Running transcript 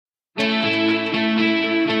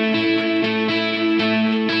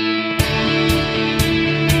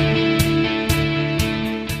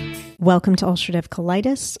Welcome to Ulcerative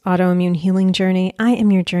Colitis, Autoimmune Healing Journey. I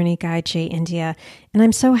am your journey guide, Jay India, and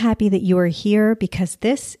I'm so happy that you are here because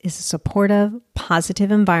this is a supportive,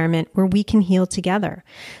 positive environment where we can heal together.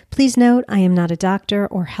 Please note, I am not a doctor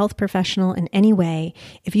or health professional in any way.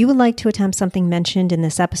 If you would like to attempt something mentioned in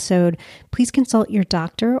this episode, please consult your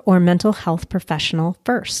doctor or mental health professional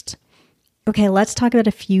first. Okay, let's talk about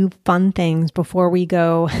a few fun things before we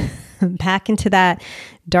go back into that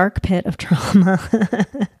dark pit of trauma.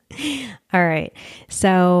 All right.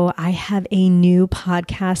 So I have a new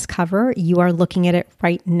podcast cover. You are looking at it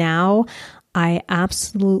right now. I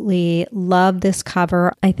absolutely love this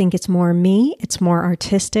cover. I think it's more me. It's more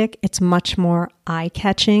artistic. It's much more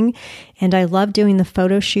eye-catching. And I love doing the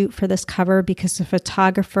photo shoot for this cover because the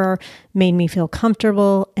photographer made me feel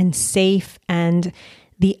comfortable and safe. And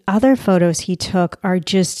the other photos he took are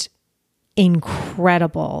just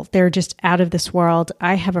incredible. They're just out of this world.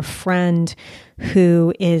 I have a friend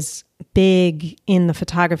who is big in the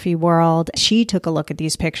photography world. She took a look at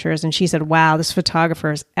these pictures and she said, wow, this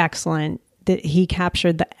photographer is excellent. That he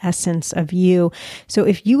captured the essence of you. So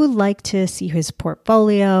if you would like to see his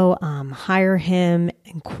portfolio, hire him,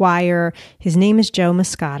 inquire. His name is Joe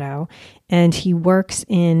Moscato, and he works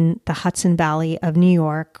in the Hudson Valley of New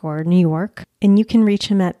York. And you can reach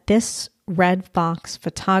him at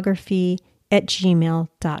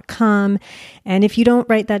thisredfoxphotography@gmail.com. And if you don't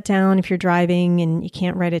write that down, if you're driving and you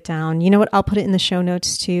can't write it down, you know what? I'll put it in the show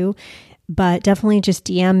notes too. But definitely just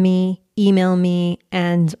DM me, email me,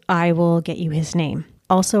 and I will get you his name.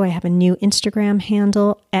 Also, I have a new Instagram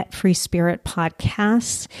handle at Free Spirit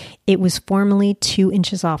Podcasts. It was formerly 2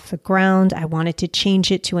 Inches Off the Ground. I wanted to change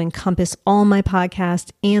it to encompass all my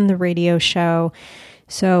podcasts and the radio show.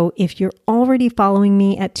 So if you're already following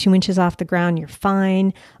me at 2 Inches Off the Ground, you're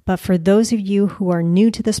fine. But for those of you who are new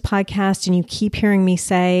to this podcast and you keep hearing me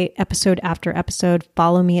say episode after episode,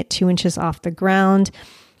 follow me at 2 Inches Off the Ground.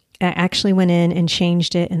 I actually went in and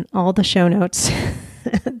changed it in all the show notes.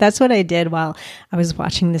 That's what I did while I was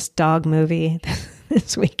watching this dog movie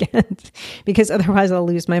this weekend, because otherwise I'll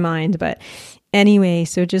lose my mind. But anyway,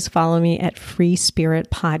 so just follow me at Free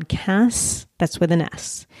Spirit Podcasts. That's with an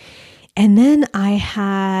S. And then I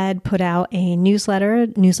had put out a newsletter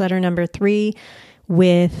number 3,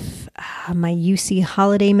 with my UC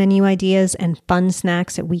holiday menu ideas and fun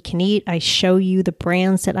snacks that we can eat. I show you the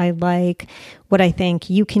brands that I like, what I think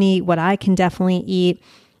you can eat, what I can definitely eat.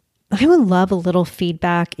 I would love a little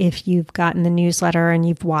feedback if you've gotten the newsletter and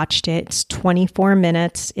you've watched it. It's 24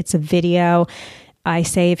 minutes. It's a video. I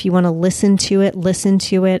say if you want to listen to it, listen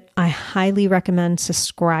to it. I highly recommend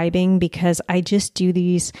subscribing because I just do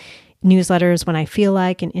these newsletters when I feel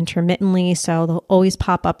like and intermittently, so they'll always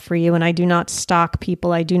pop up for you. And I do not stalk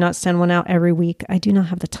people. I do not send one out every week. I do not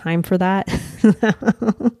have the time for that.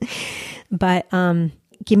 But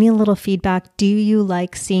give me a little feedback. Do you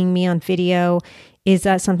like seeing me on video? Is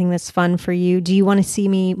that something that's fun for you? Do you want to see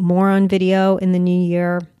me more on video in the new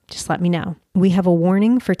year? Just let me know. We have a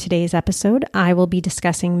warning for today's episode. I will be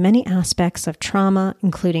discussing many aspects of trauma,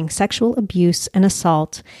 including sexual abuse and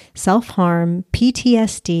assault, self-harm,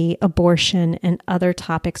 PTSD, abortion, and other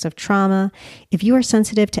topics of trauma. If you are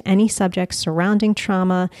sensitive to any subjects surrounding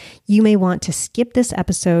trauma, you may want to skip this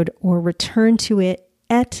episode or return to it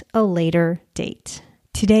at a later date.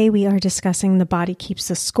 Today, we are discussing The Body Keeps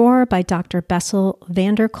the Score by Dr. Bessel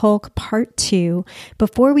van der Kolk, Part 2.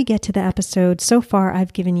 Before we get to the episode, so far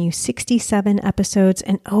I've given you 67 episodes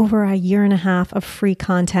and over a year and a half of free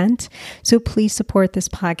content. So please support this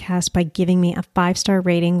podcast by giving me a 5-star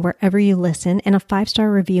rating wherever you listen and a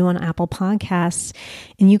 5-star review on Apple Podcasts.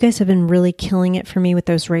 And you guys have been really killing it for me with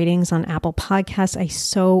those ratings on Apple Podcasts. I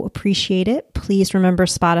so appreciate it. Please remember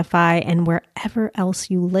Spotify and wherever else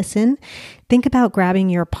you listen. Think about grabbing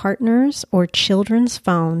your partner's or children's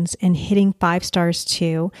phones and hitting 5 stars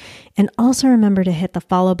too. And also remember to hit the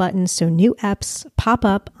follow button so new eps pop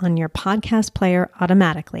up on your podcast player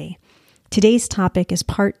automatically. Today's topic is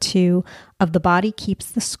part 2 of The Body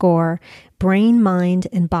Keeps the Score, Brain, Mind,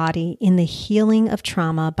 and Body in the Healing of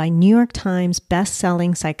Trauma by New York Times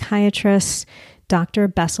best-selling psychiatrist Dr.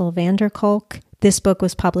 Bessel van der Kolk. This book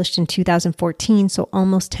was published in 2014, so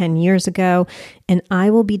almost 10 years ago, and I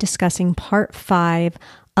will be discussing part 5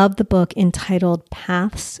 of the book entitled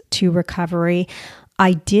Paths to Recovery.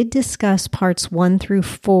 I did discuss parts 1 through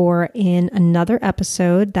 4 in another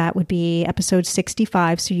episode. That would be episode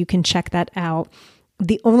 65, so you can check that out.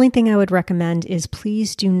 The only thing I would recommend is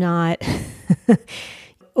please do not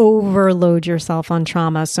overload yourself on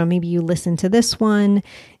trauma. So maybe you listen to this one,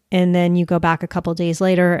 and then you go back a couple days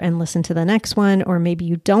later and listen to the next one, or maybe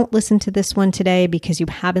you don't listen to this one today because you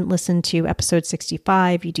haven't listened to episode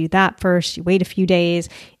 65. You do that first, you wait a few days,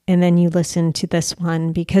 and then you listen to this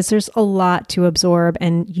one because there's a lot to absorb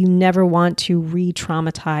and you never want to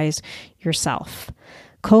re-traumatize yourself.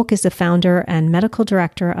 Kolk is the founder and medical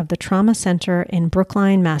director of the Trauma Center in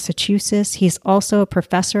Brookline, Massachusetts. He's also a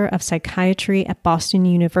professor of psychiatry at Boston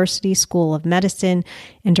University School of Medicine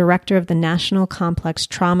and director of the National Complex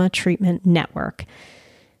Trauma Treatment Network.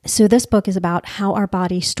 So this book is about how our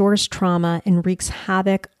body stores trauma and wreaks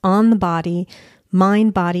havoc on the body,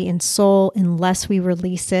 mind, body, and soul unless we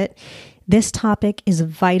release it. This topic is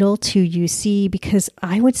vital to UC because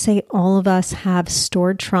I would say all of us have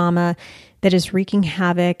stored trauma that is wreaking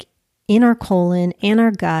havoc in our colon and our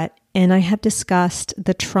gut. And I have discussed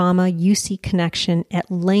the trauma UC connection at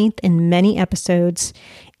length in many episodes,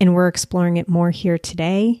 and we're exploring it more here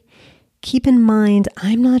today. Keep in mind,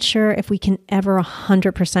 I'm not sure if we can ever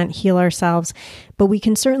 100% heal ourselves, but we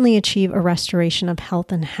can certainly achieve a restoration of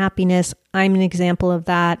health and happiness. I'm an example of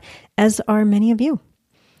that, as are many of you.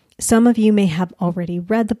 Some of you may have already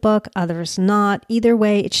read the book, others not. Either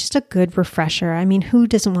way, it's just a good refresher. I mean, who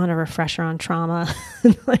doesn't want a refresher on trauma,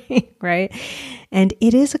 right? And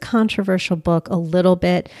it is a controversial book a little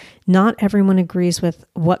bit. Not everyone agrees with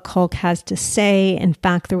what Kolk has to say. In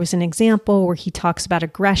fact, there was an example where he talks about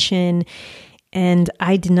aggression, and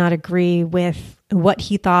I did not agree with what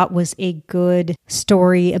he thought was a good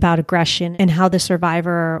story about aggression and how the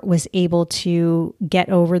survivor was able to get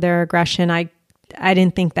over their aggression. I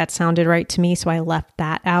didn't think that sounded right to me, so I left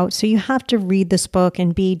that out. So you have to read this book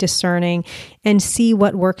and be discerning and see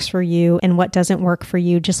what works for you and what doesn't work for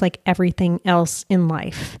you, just like everything else in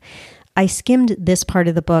life. I skimmed this part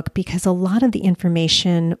of the book because a lot of the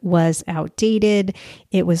information was outdated.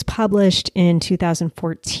 It was published in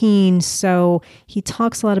 2014, so he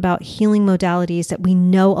talks a lot about healing modalities that we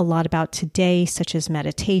know a lot about today, such as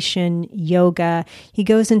meditation, yoga. He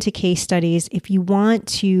goes into case studies. If you want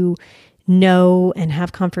to know and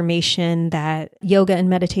have confirmation that yoga and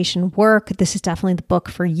meditation work, this is definitely the book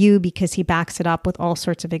for you because he backs it up with all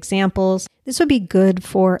sorts of examples. This would be good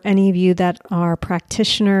for any of you that are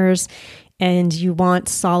practitioners and you want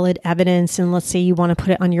solid evidence, and let's say you want to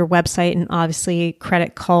put it on your website and obviously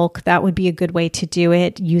credit Kolk. That would be a good way to do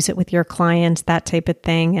it. Use it with your clients, that type of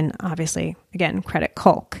thing. And obviously, again, credit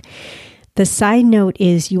Kolk. The side note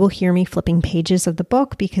is you will hear me flipping pages of the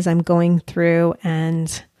book because I'm going through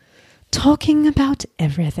and talking about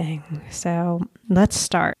everything. So let's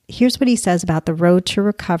start. Here's what he says about the road to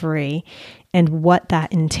recovery and what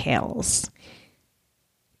that entails.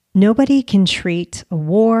 Nobody can treat a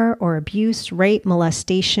war or abuse, rape,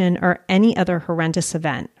 molestation, or any other horrendous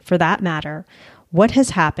event. For that matter, what has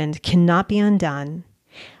happened cannot be undone,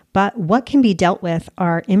 but what can be dealt with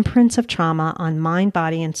are imprints of trauma on mind,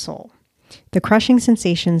 body, and soul. The crushing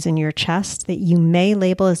sensations in your chest that you may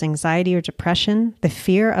label as anxiety or depression, the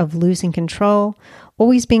fear of losing control,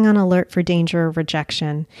 always being on alert for danger or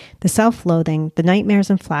rejection, the self-loathing, the nightmares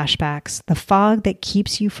and flashbacks, the fog that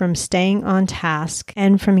keeps you from staying on task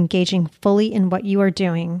and from engaging fully in what you are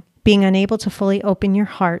doing, being unable to fully open your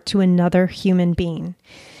heart to another human being.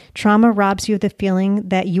 Trauma robs you of the feeling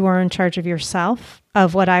that you are in charge of yourself,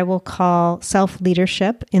 of what I will call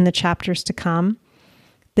self-leadership in the chapters to come.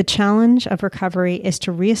 The challenge of recovery is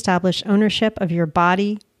to reestablish ownership of your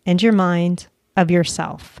body and your mind, of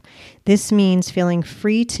yourself. This means feeling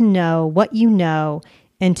free to know what you know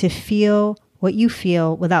and to feel what you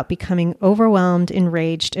feel without becoming overwhelmed,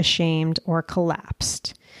 enraged, ashamed, or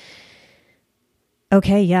collapsed.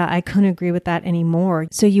 Okay, yeah, I couldn't agree with that anymore.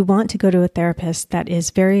 So you want to go to a therapist that is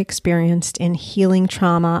very experienced in healing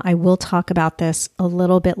trauma. I will talk about this a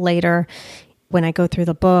little bit later when I go through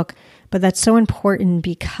the book. But that's so important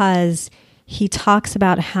because he talks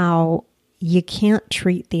about how you can't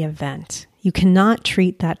treat the event. You cannot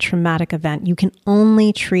treat that traumatic event. You can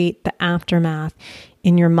only treat the aftermath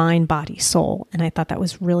in your mind, body, soul. And I thought that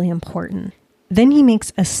was really important. Then he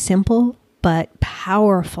makes a simple but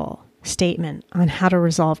powerful statement on how to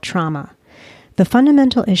resolve trauma. The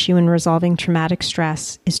fundamental issue in resolving traumatic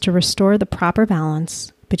stress is to restore the proper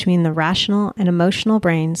balance between the rational and emotional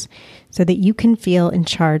brains so that you can feel in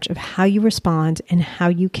charge of how you respond and how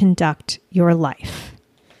you conduct your life.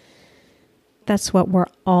 That's what we're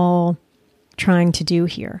all trying to do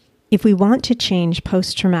here. If we want to change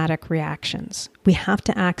post-traumatic reactions, we have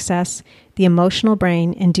to access the emotional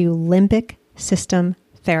brain and do limbic system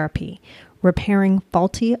therapy, repairing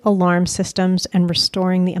faulty alarm systems and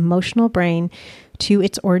restoring the emotional brain to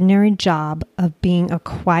its ordinary job of being a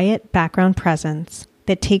quiet background presence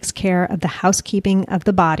that takes care of the housekeeping of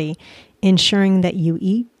the body ensuring that you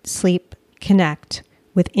eat, sleep, connect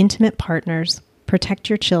with intimate partners, protect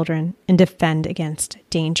your children, and defend against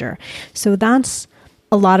danger. So that's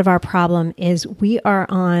a lot of our problem is we are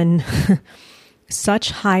on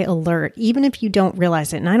such high alert, even if you don't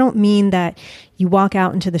realize it. And I don't mean that you walk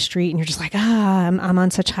out into the street and you're just like, I'm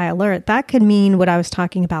on such high alert. That could mean what I was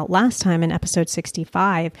talking about last time in episode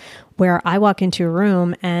 65, where I walk into a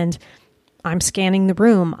room and I'm scanning the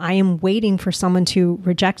room. I am waiting for someone to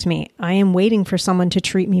reject me. I am waiting for someone to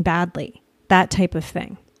treat me badly. That type of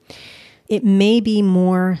thing. It may be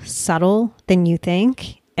more subtle than you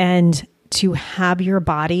think. And to have your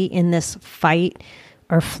body in this fight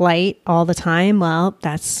or flight all the time, well,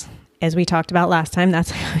 that's, as we talked about last time,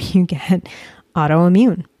 that's how you get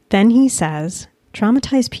autoimmune. Then he says,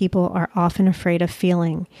 traumatized people are often afraid of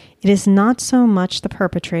feeling. It is not so much the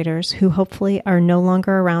perpetrators, who hopefully are no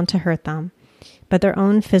longer around to hurt them, but their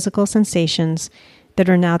own physical sensations that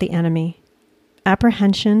are now the enemy.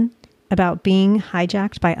 Apprehension about being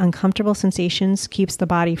hijacked by uncomfortable sensations keeps the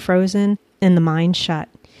body frozen and the mind shut.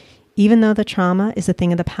 Even though the trauma is a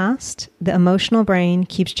thing of the past, the emotional brain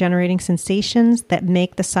keeps generating sensations that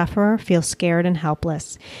make the sufferer feel scared and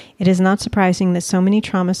helpless. It is not surprising that so many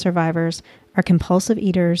trauma survivors are compulsive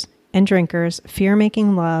eaters and drinkers, fear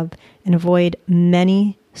making love, and avoid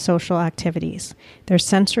many social activities. Their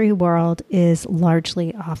sensory world is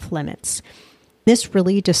largely off limits. This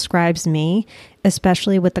really describes me,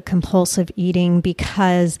 especially with the compulsive eating,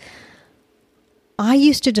 because I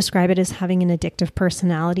used to describe it as having an addictive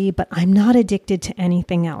personality, but I'm not addicted to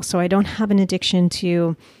anything else. So I don't have an addiction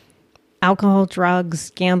to alcohol,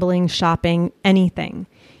 drugs, gambling, shopping, anything.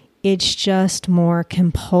 It's just more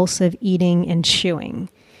compulsive eating and chewing.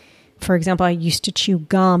 For example, I used to chew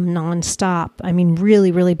gum nonstop. I mean,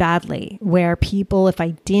 really, really badly, where people, if I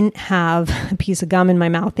didn't have a piece of gum in my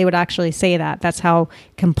mouth, they would actually say that. That's how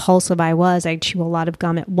compulsive I was. I'd chew a lot of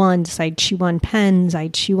gum at once. I'd chew on pens.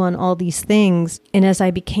 I'd chew on all these things. And as I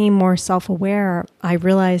became more self-aware, I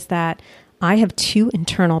realized that I have two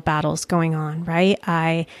internal battles going on, right?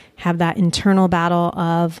 I have that internal battle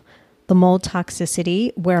of the mold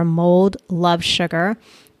toxicity, where mold loves sugar.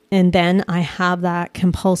 And then I have that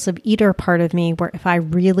compulsive eater part of me where if I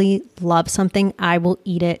really love something, I will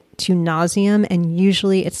eat it to nauseam. And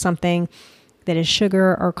usually it's something that is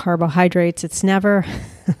sugar or carbohydrates. It's never,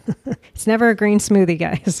 it's never a green smoothie,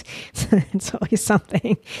 guys. It's always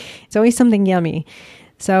something. It's always something yummy.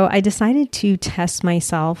 So I decided to test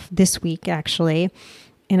myself this week, actually.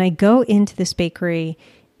 And I go into this bakery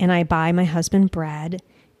and I buy my husband bread.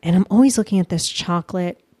 And I'm always looking at this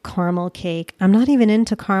chocolate caramel cake. I'm not even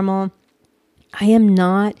into caramel. I am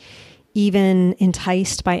not even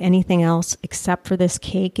enticed by anything else except for this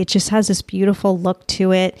cake. It just has this beautiful look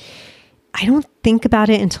to it. I don't think about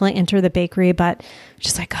it until I enter the bakery, but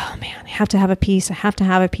just like, oh man, I have to have a piece. I have to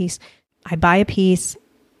have a piece. I buy a piece.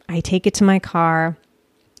 I take it to my car,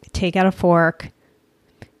 take out a fork.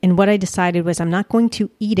 And what I decided was I'm not going to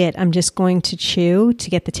eat it. I'm just going to chew to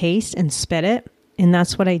get the taste and spit it. And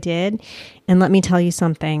that's what I did. And let me tell you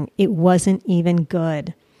something, it wasn't even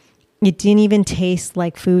good. It didn't even taste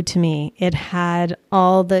like food to me. It had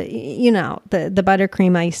all the, the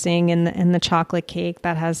buttercream icing and the chocolate cake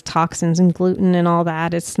that has toxins and gluten and all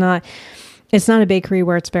that. It's not a bakery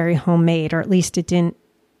where it's very homemade, or at least it didn't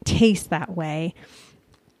taste that way.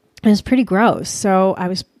 It was pretty gross. So I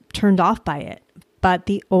was turned off by it. But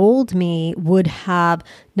the old me would have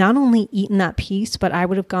not only eaten that piece, but I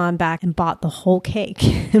would have gone back and bought the whole cake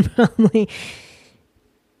and probably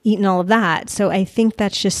eaten all of that. So I think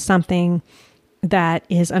that's just something that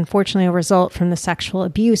is unfortunately a result from the sexual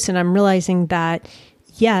abuse. And I'm realizing that,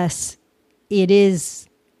 yes, it is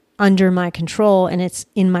under my control and it's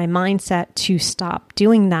in my mindset to stop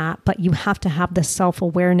doing that. But you have to have the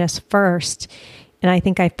self-awareness first. And I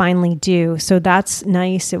think I finally do. So that's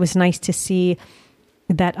nice. It was nice to see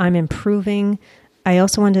that I'm improving. I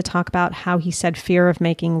also wanted to talk about how he said fear of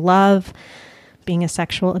making love, being a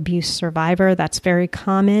sexual abuse survivor. That's very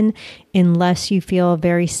common. Unless you feel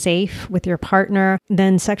very safe with your partner,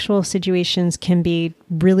 then sexual situations can be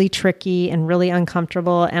really tricky and really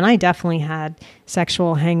uncomfortable. And I definitely had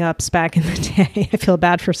sexual hangups back in the day. I feel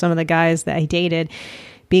bad for some of the guys that I dated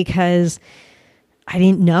because I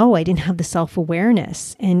didn't know. I didn't have the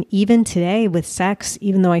self-awareness. And even today with sex,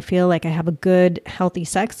 even though I feel like I have a good, healthy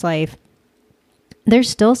sex life, there's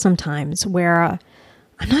still some times where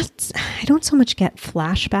I don't so much get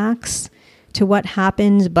flashbacks to what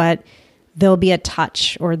happened, but there'll be a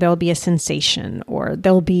touch or there'll be a sensation or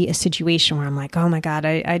there'll be a situation where I'm like, oh my God,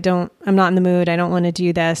 I'm not in the mood. I don't want to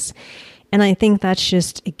do this. And I think that's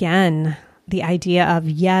just, again, the idea of,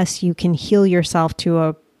 yes, you can heal yourself to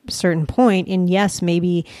a certain point. And yes,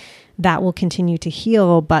 maybe that will continue to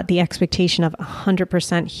heal, but the expectation of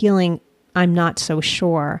 100% healing, I'm not so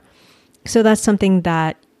sure. So that's something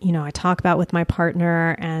that, I talk about with my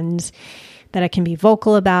partner and that I can be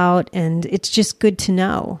vocal about. And it's just good to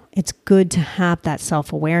know. It's good to have that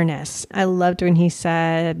self-awareness. I loved when he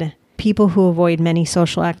said, people who avoid many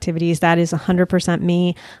social activities, that is 100%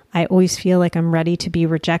 me. I always feel like I'm ready to be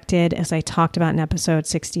rejected. As I talked about in episode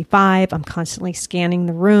 65, I'm constantly scanning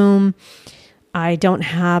the room. I don't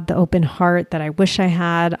have the open heart that I wish I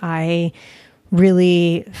had. I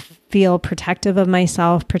really feel protective of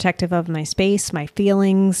myself, protective of my space, my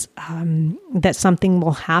feelings, that something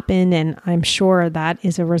will happen. And I'm sure that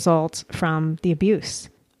is a result from the abuse.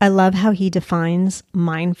 I love how he defines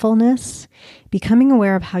mindfulness, becoming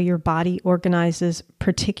aware of how your body organizes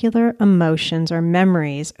particular emotions or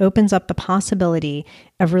memories opens up the possibility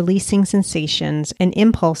of releasing sensations and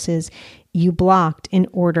impulses you blocked in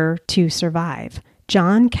order to survive.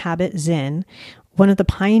 John Kabat-Zinn, one of the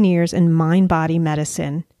pioneers in mind-body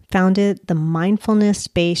medicine, founded the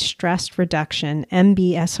Mindfulness-Based Stress Reduction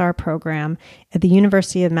MBSR program at the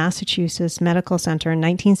University of Massachusetts Medical Center in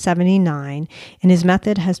 1979, and his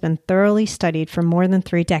method has been thoroughly studied for more than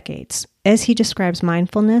 3 decades. As he describes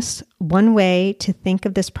mindfulness, one way to think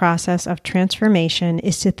of this process of transformation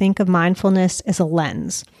is to think of mindfulness as a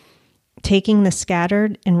lens, taking the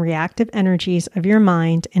scattered and reactive energies of your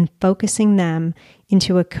mind and focusing them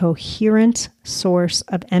into a coherent source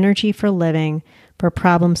of energy for living, for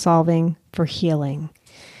problem solving, for healing.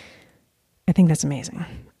 I think that's amazing.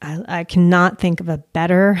 I cannot think of a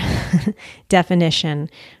better definition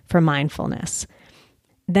for mindfulness.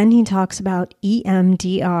 Then he talks about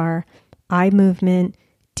EMDR, eye movement,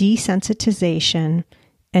 desensitization,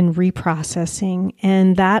 and reprocessing.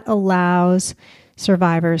 And that allows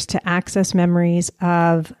survivors to access memories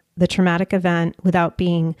of the traumatic event without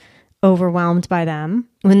being overwhelmed by them.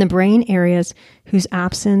 When the brain areas whose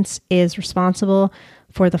absence is responsible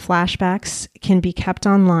for the flashbacks can be kept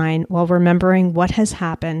online while remembering what has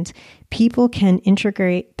happened, people can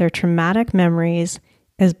integrate their traumatic memories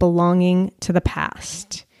as belonging to the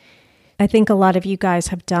past. I think a lot of you guys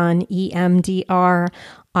have done EMDR.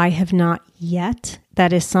 I have not yet.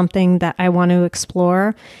 That is something that I want to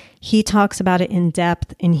explore. He talks about it in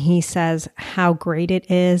depth and he says how great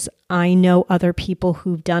it is. I know other people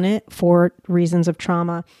who've done it for reasons of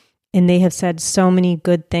trauma, and they have said so many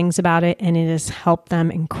good things about it, and it has helped them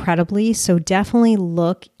incredibly. So definitely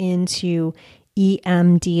look into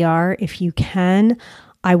EMDR if you can.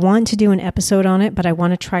 I want to do an episode on it, but I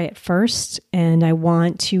want to try it first, and I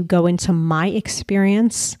want to go into my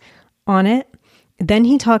experience on it. Then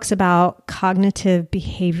he talks about cognitive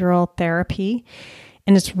behavioral therapy.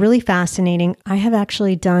 And it's really fascinating. I have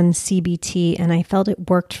actually done CBT and I felt it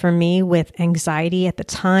worked for me with anxiety at the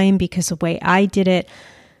time because the way I did it,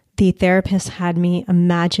 the therapist had me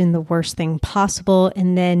imagine the worst thing possible.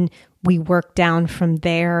 And then we worked down from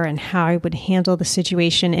there and how I would handle the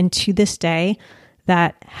situation. And to this day,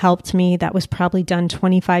 that helped me. That was probably done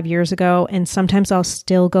 25 years ago. And sometimes I'll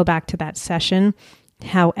still go back to that session.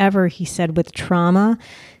 However, he said with trauma,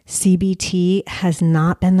 CBT has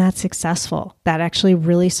not been that successful. That actually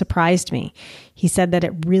really surprised me. He said that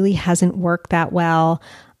it really hasn't worked that well,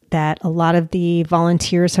 that a lot of the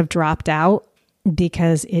volunteers have dropped out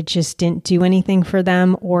because it just didn't do anything for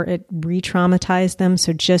them or it re-traumatized them.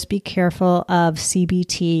 So just be careful of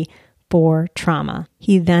CBT for trauma.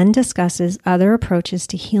 He then discusses other approaches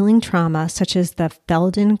to healing trauma, such as the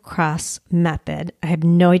Feldenkrais method. I have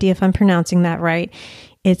no idea if I'm pronouncing that right.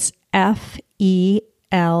 It's Feldenkrais,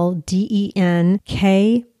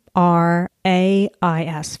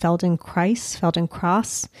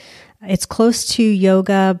 Feldenkrais. It's close to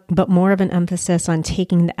yoga, but more of an emphasis on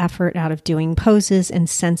taking the effort out of doing poses and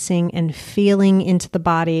sensing and feeling into the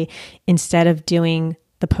body instead of doing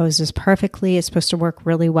the poses perfectly. It's supposed to work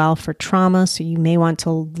really well for trauma, so you may want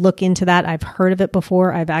to look into that. I've heard of it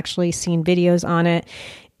before. I've actually seen videos on it,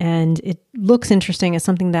 and it looks interesting. It's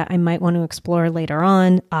something that I might want to explore later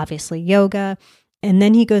on. Obviously, yoga. And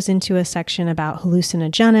then he goes into a section about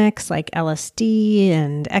hallucinogenics like LSD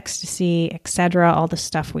and ecstasy, etc., all the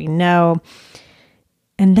stuff we know.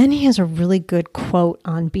 And then he has a really good quote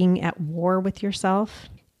on being at war with yourself.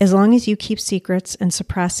 As long as you keep secrets and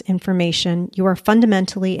suppress information, you are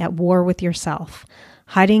fundamentally at war with yourself.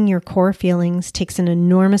 Hiding your core feelings takes an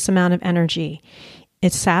enormous amount of energy.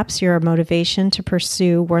 It saps your motivation to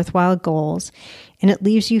pursue worthwhile goals, and it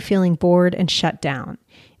leaves you feeling bored and shut down.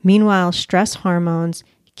 Meanwhile, stress hormones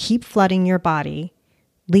keep flooding your body,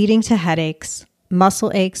 leading to headaches,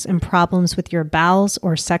 muscle aches and problems with your bowels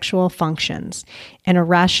or sexual functions, and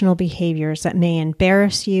irrational behaviors that may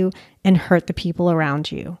embarrass you and hurt the people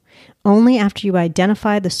around you. Only after you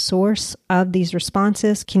identify the source of these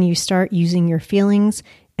responses can you start using your feelings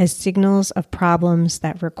as signals of problems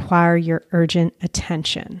that require your urgent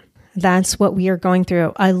attention. That's what we are going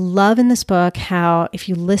through. I love in this book how, if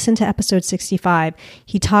you listen to episode 65,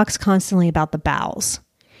 he talks constantly about the bowels.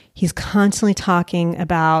 He's constantly talking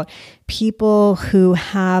about people who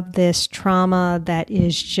have this trauma that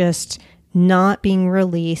is just not being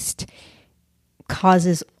released,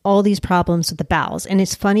 causes all these problems with the bowels. And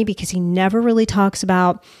it's funny because he never really talks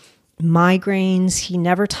about migraines. He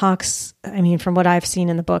never talks, from what I've seen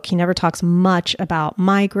in the book, he never talks much about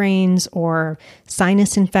migraines or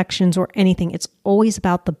sinus infections or anything. It's always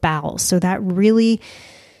about the bowels. So that really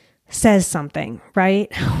says something,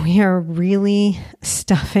 right? We are really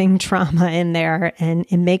stuffing trauma in there, and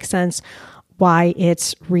it makes sense why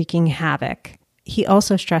it's wreaking havoc. He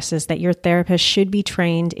also stresses that your therapist should be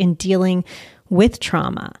trained in dealing with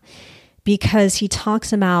trauma, because he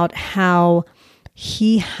talks about how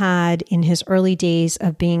he had, in his early days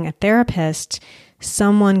of being a therapist,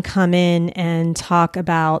 someone come in and talk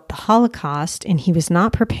about the Holocaust, and he was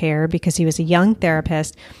not prepared because he was a young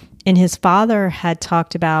therapist. And his father had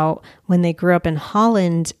talked about, when they grew up in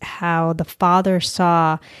Holland, how the father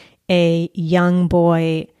saw a young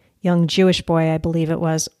Jewish boy, I believe it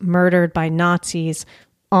was, murdered by Nazis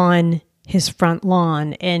on his front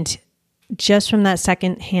lawn. And just from that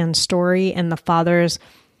secondhand story and the father's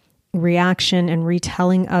reaction and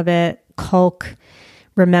retelling of it, Kulk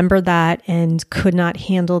remembered that and could not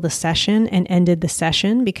handle the session and ended the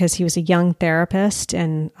session because he was a young therapist,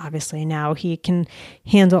 and obviously now he can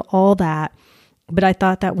handle all that. But I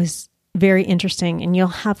thought that was very interesting. And you'll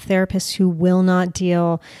have therapists who will not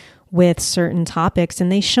deal with certain topics, and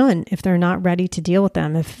they shouldn't if they're not ready to deal with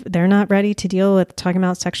them. If they're not ready to deal with talking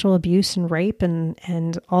about sexual abuse and rape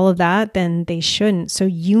and all of that, then they shouldn't. So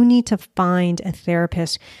you need to find a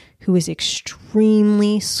therapist who is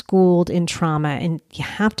extremely schooled in trauma. And you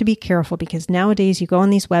have to be careful, because nowadays you go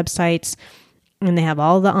on these websites and they have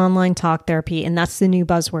all the online talk therapy, and that's the new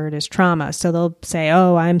buzzword, is trauma. So they'll say,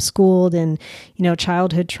 oh, I'm schooled in,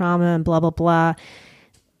 childhood trauma and blah, blah, blah.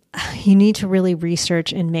 You need to really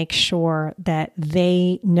research and make sure that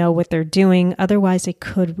they know what they're doing. Otherwise, it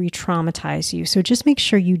could re-traumatize you. So just make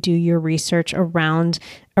sure you do your research around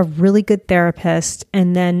a really good therapist,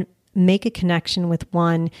 and then make a connection with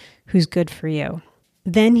one who's good for you.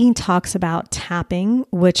 Then he talks about tapping,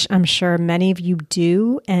 which I'm sure many of you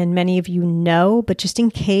do and many of you know, but just in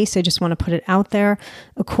case, I just want to put it out there.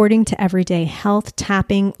 According to Everyday Health,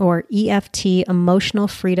 tapping, or EFT, emotional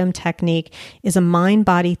freedom technique, is a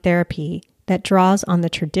mind-body therapy that draws on the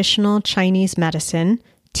traditional Chinese medicine,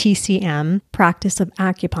 TCM, practice of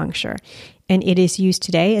acupuncture. And it is used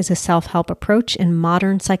today as a self-help approach in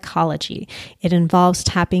modern psychology. It involves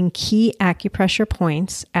tapping key acupressure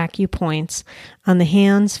points, acupoints, on the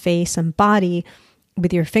hands, face, and body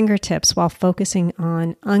with your fingertips while focusing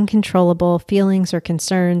on uncontrollable feelings or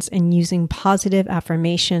concerns and using positive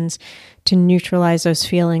affirmations to neutralize those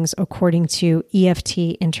feelings, according to EFT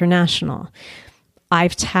International. I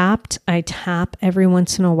tap every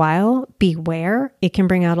once in a while. Beware, it can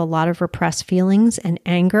bring out a lot of repressed feelings and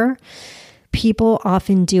anger. People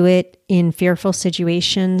often do it in fearful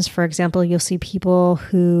situations. For example, you'll see people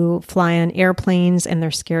who fly on airplanes and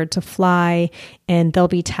they're scared to fly, and they'll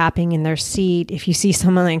be tapping in their seat. If you see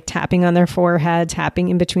someone like tapping on their forehead, tapping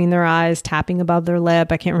in between their eyes, tapping above their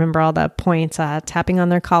lip, I can't remember all the points, tapping on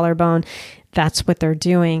their collarbone, that's what they're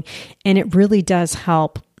doing. And it really does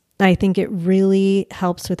help. I think it really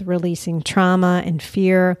helps with releasing trauma and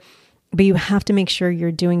fear, but you have to make sure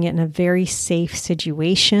you're doing it in a very safe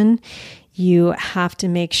situation. You have to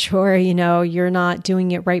make sure, you're not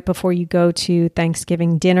doing it right before you go to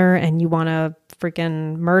Thanksgiving dinner and you want to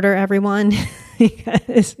freaking murder everyone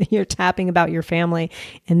because you're tapping about your family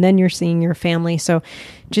and then you're seeing your family. So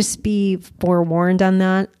just be forewarned on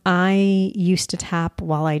that. I used to tap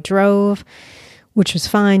while I drove, which was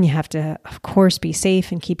fine. You have to, of course, be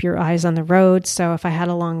safe and keep your eyes on the road. So if I had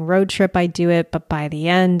a long road trip, I'd do it. But by the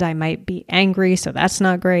end, I might be angry. So that's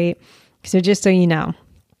not great. So just so you know,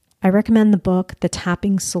 I recommend the book, The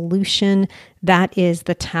Tapping Solution. That is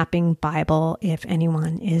the Tapping Bible if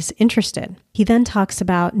anyone is interested. He then talks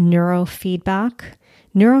about neurofeedback.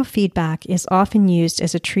 Neurofeedback is often used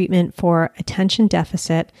as a treatment for attention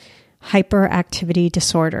deficit hyperactivity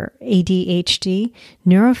disorder, ADHD.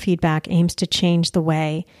 Neurofeedback aims to change the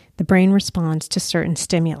way the brain responds to certain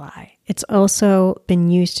stimuli. It's also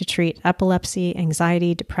been used to treat epilepsy,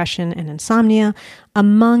 anxiety, depression, and insomnia,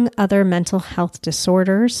 among other mental health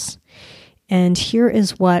disorders. And here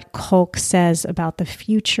is what Kolk says about the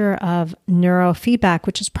future of neurofeedback,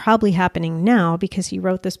 which is probably happening now because he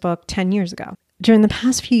wrote this book 10 years ago. During the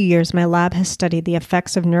past few years, my lab has studied the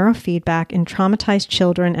effects of neurofeedback in traumatized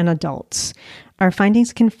children and adults. Our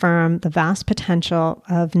findings confirm the vast potential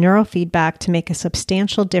of neurofeedback to make a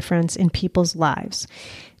substantial difference in people's lives.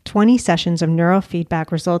 20 sessions of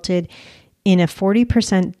neurofeedback resulted in a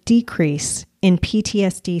 40% decrease in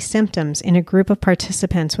PTSD symptoms in a group of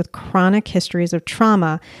participants with chronic histories of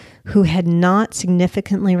trauma who had not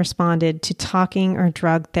significantly responded to talking or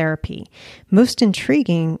drug therapy. Most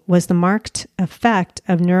intriguing was the marked effect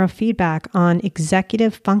of neurofeedback on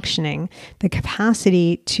executive functioning, the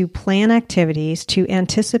capacity to plan activities, to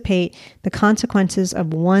anticipate the consequences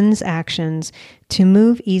of one's actions, to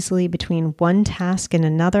move easily between one task and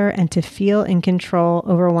another, and to feel in control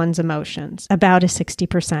over one's emotions, about a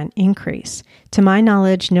 60% increase. To my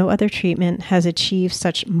knowledge, no other treatment has achieved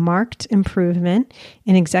such marked improvement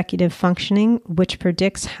in executive functioning, which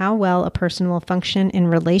predicts how well a person will function in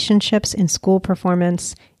relationships, in school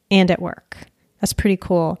performance, and at work. That's pretty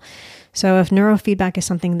cool. So if neurofeedback is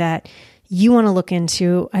something that you want to look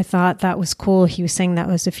into, I thought that was cool. He was saying that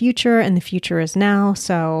was the future, and the future is now,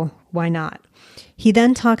 so why not? He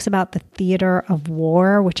then talks about the theater of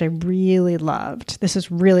war, which I really loved. This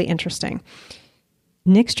is really interesting.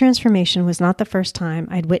 Nick's transformation was not the first time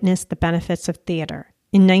I'd witnessed the benefits of theater.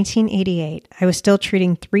 In 1988, I was still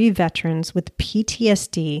treating 3 veterans with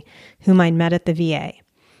PTSD whom I'd met at the VA.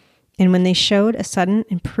 And when they showed a sudden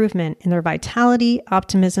improvement in their vitality,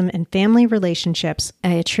 optimism, and family relationships, I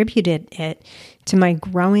attributed it to my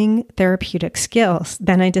growing therapeutic skills.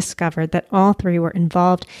 Then I discovered that all 3 were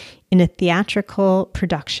involved in a theatrical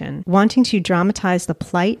production. Wanting to dramatize the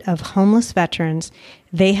plight of homeless veterans,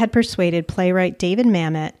 they had persuaded playwright David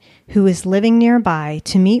Mamet, who was living nearby,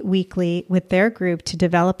 to meet weekly with their group to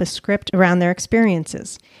develop a script around their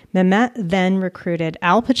experiences. Mamet then recruited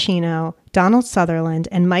Al Pacino, Donald Sutherland,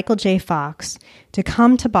 and Michael J. Fox to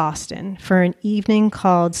come to Boston for an evening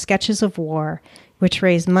called Sketches of War, which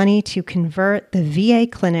raised money to convert the VA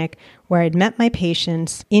clinic where I'd met my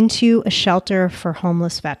patients into a shelter for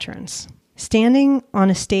homeless veterans. Standing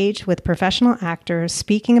on a stage with professional actors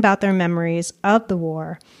speaking about their memories of the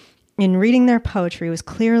war and reading their poetry was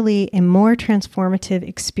clearly a more transformative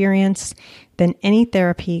experience than any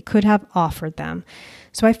therapy could have offered them.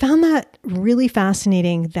 So I found that really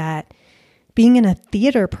fascinating that being in a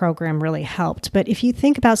theater program really helped. But if you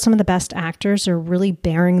think about some of the best actors are really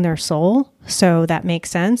bearing their soul, so that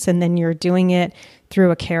makes sense. And then you're doing it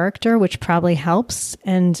through a character, which probably helps.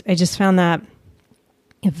 And I just found that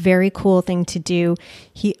a very cool thing to do.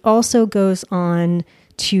 He also goes on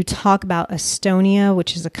to talk about Estonia,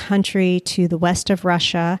 which is a country to the west of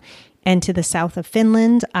Russia and to the south of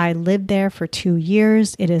Finland. I lived there for 2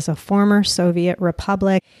 years. It is a former Soviet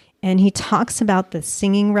republic. And he talks about the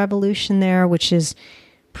singing revolution there, which is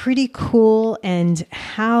pretty cool, and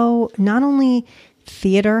how not only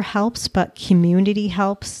theater helps, but community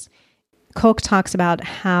helps. Kolk talks about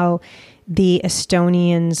how the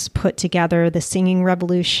Estonians put together the singing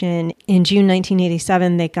revolution. In June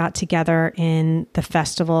 1987, they got together in the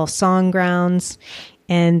festival Song Grounds,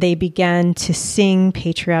 and they began to sing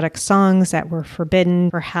patriotic songs that were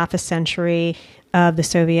forbidden for half a century of the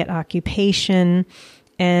Soviet occupation.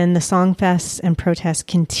 And the songfests and protests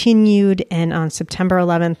continued. And on September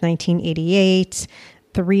 11th, 1988,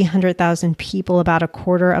 300,000 people, about a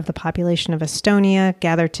quarter of the population of Estonia,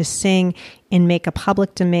 gathered to sing and make a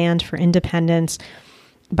public demand for independence.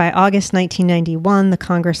 By August 1991, the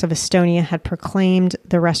Congress of Estonia had proclaimed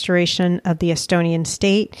the restoration of the Estonian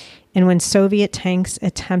state. And when Soviet tanks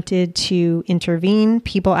attempted to intervene,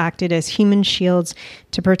 people acted as human shields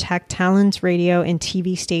to protect Tallinn's radio and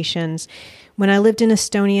TV stations. When I lived in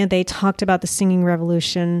Estonia, they talked about the singing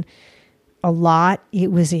revolution a lot.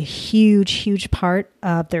 It was a huge, huge part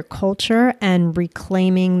of their culture and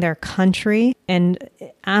reclaiming their country, and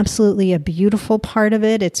absolutely a beautiful part of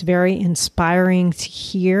it. It's very inspiring to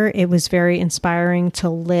hear. It was very inspiring to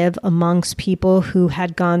live amongst people who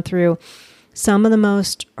had gone through some of the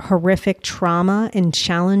most horrific trauma and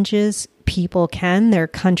challenges people can. Their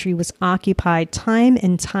country was occupied time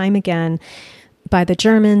and time again by the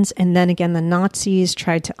Germans, and then again the Nazis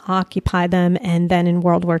tried to occupy them, and then in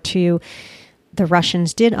World War II the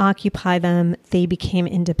Russians did occupy them. They became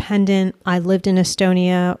independent. I lived in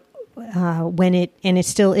Estonia when it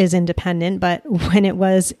still is independent, but when it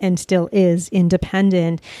was and still is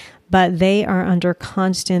independent, but they are under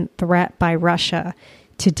constant threat by Russia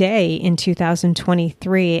today in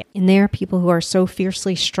 2023. And they are people who are so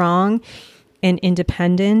fiercely strong and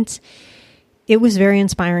independent. It was very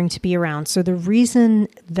inspiring to be around. So the reason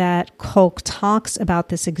that Kolk talks about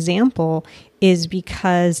this example is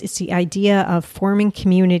because it's the idea of forming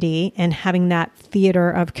community and having that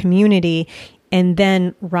theater of community and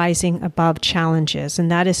then rising above challenges. And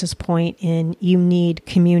that is his point in you need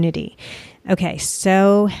community. Okay,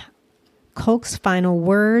 so Kolk's final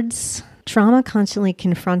words. Trauma constantly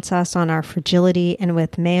confronts us on our fragility and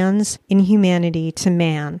with man's inhumanity to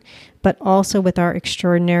man, but also with our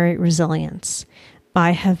extraordinary resilience.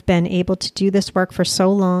 I have been able to do this work for so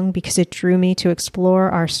long because it drew me to explore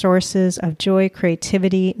our sources of joy,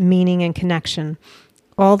 creativity, meaning, and connection,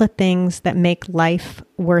 all the things that make life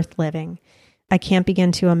worth living. I can't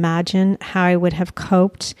begin to imagine how I would have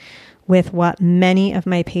coped with what many of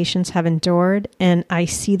my patients have endured, and I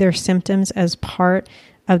see their symptoms as part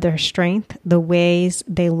of their strength, the ways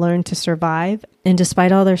they learn to survive. And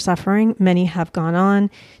despite all their suffering, many have gone on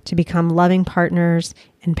to become loving partners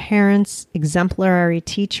and parents, exemplary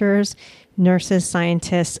teachers, nurses,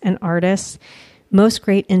 scientists, and artists. Most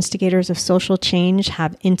great instigators of social change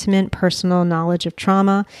have intimate personal knowledge of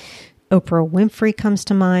trauma. Oprah Winfrey comes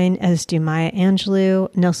to mind, as do Maya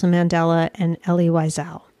Angelou, Nelson Mandela, and Elie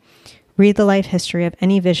Wiesel. Read the life history of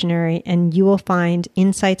any visionary, and you will find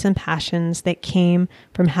insights and passions that came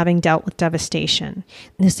from having dealt with devastation.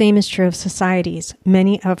 The same is true of societies.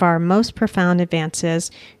 Many of our most profound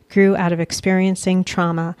advances grew out of experiencing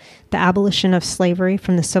trauma, the abolition of slavery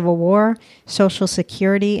from the Civil War, Social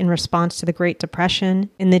Security in response to the Great Depression,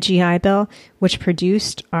 and the GI Bill, which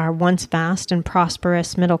produced our once vast and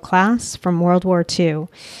prosperous middle class from World War II.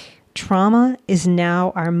 Trauma is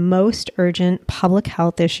now our most urgent public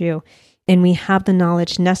health issue, and we have the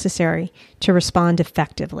knowledge necessary to respond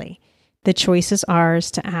effectively. The choice is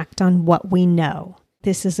ours to act on what we know.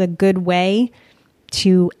 This is a good way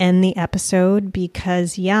to end the episode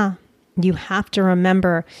because, you have to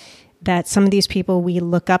remember that some of these people we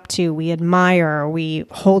look up to, we admire, we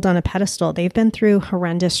hold on a pedestal, they've been through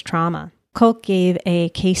horrendous trauma. Kolk gave a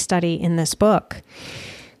case study in this book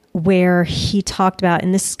where he talked about,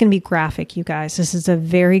 and this is going to be graphic, you guys. This is a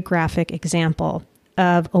very graphic example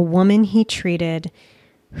of a woman he treated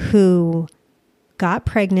who got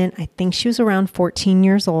pregnant. I think she was around 14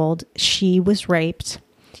 years old. She was raped,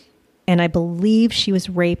 and I believe she was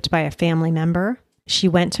raped by a family member. She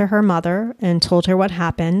went to her mother and told her what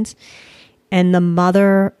happened, and the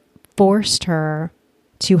mother forced her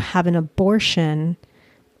to have an abortion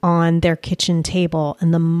on their kitchen table,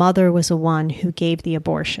 and the mother was the one who gave the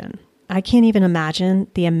abortion. I can't even imagine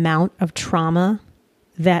the amount of trauma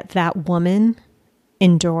that woman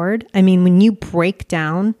endured. I mean, when you break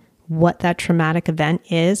down what that traumatic event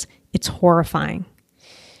is, it's horrifying.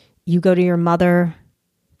 You go to your mother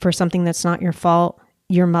for something that's not your fault.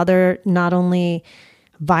 Your mother not only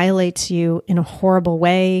violates you in a horrible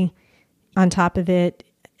way, on top of it,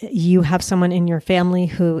 you have someone in your family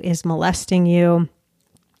who is molesting you.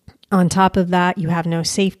 On top of that, you have no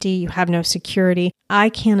safety, you have no security. I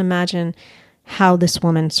can't imagine how this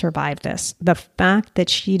woman survived this. The fact that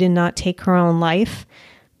she did not take her own life,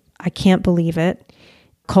 I can't believe it.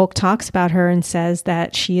 Kolk talks about her and says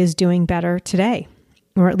that she is doing better today,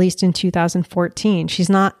 or at least in 2014. She's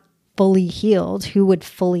not fully healed. Who would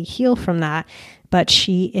fully heal from that? But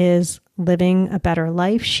she is living a better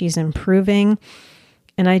life. She's improving.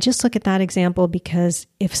 And I just look at that example because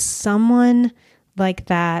if someone like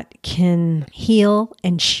that can heal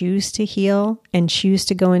and choose to go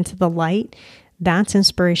into the light, that's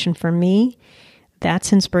inspiration for me.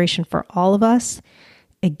 That's inspiration for all of us.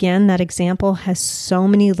 Again, that example has so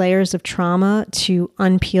many layers of trauma. To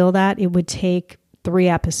unpeel that, it would take 3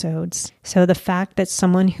 episodes. So the fact that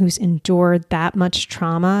someone who's endured that much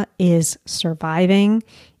trauma is surviving,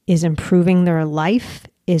 is improving their life,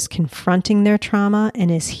 is confronting their trauma,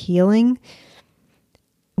 and is healing,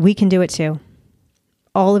 we can do it too.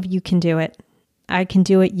 All of you can do it. I can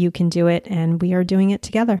do it, you can do it, and we are doing it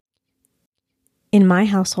together. In my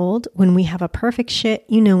household, when we have a perfect shit,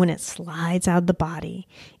 you know when it slides out of the body.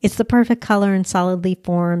 It's the perfect color and solidly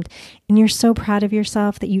formed, and you're so proud of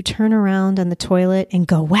yourself that you turn around on the toilet and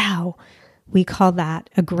go, wow. We call that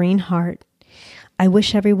a green heart. I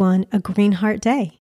wish everyone a green heart day.